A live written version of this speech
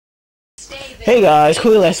Hey guys,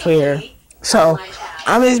 Cool Let's Play here. So,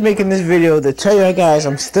 I'm just making this video to tell you guys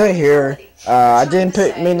I'm still here. I didn't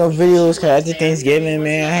make no videos because after Thanksgiving,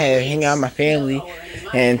 man, I had to hang out with my family.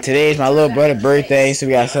 And today is my little brother's birthday, so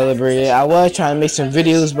we got to celebrate it. I was trying to make some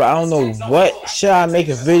videos, but I don't know what should I make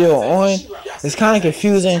a video on. It's kind of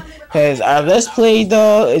confusing because our Let's Play,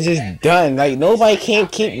 though, is just done. Like, nobody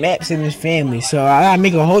can't keep maps in this family. So, I gotta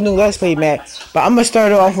make a whole new Let's Play map. But I'm gonna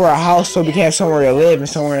start it off with a house so we can have somewhere to live and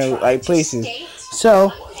somewhere, like, places.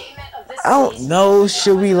 So, I don't know,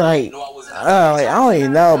 should we, like, I don't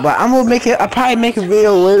even know, but I'm gonna make it, I'll probably make a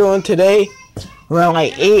video later on today, around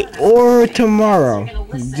like 8 or tomorrow.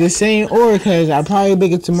 Just saying or, because I'll probably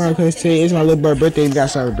make it tomorrow, because today is my little brother's birthday, we got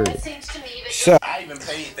celebrated. So,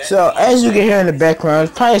 as you can hear in the background,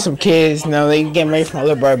 it's probably some kids, you know, they getting ready for my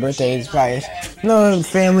little brother's birthday, it's probably, you know,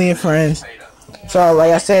 family and friends. So,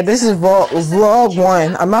 like I said, this is vlog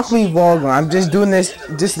 1. I'm not gonna be vlog 1. I'm just doing this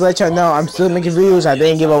just to let y'all know I'm still making videos. I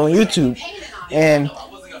didn't give up on YouTube, and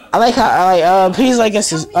I like how please I'm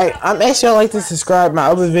asking y'all like to subscribe my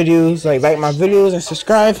other videos, like my videos and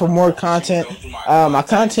subscribe for more content. My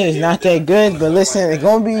content is not that good, but listen, it's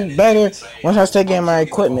gonna be better once I start getting my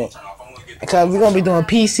equipment. Because we're gonna be doing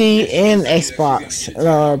PC and Xbox,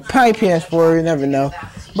 probably PS4. You never know,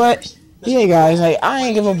 but. Yeah, guys, like, I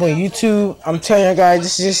ain't give up on YouTube. I'm telling you guys,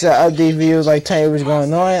 this is just an update video, like, tell you what's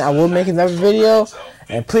going on. I will make another video,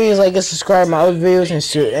 and please like and subscribe to my other videos and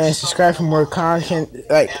subscribe for more content.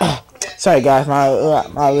 Like, sorry guys,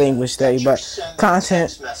 my language study, but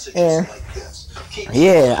content. And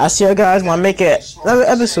yeah, I'll see you guys when I make another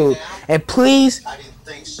episode. And please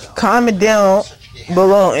comment down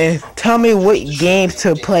below and tell me what games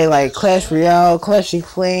to play, like Clash Royale, Clash of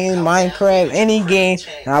Clans, Minecraft, any game,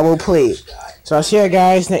 and I will play it. So I'll see you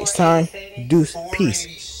guys next time. Deuce,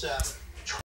 peace.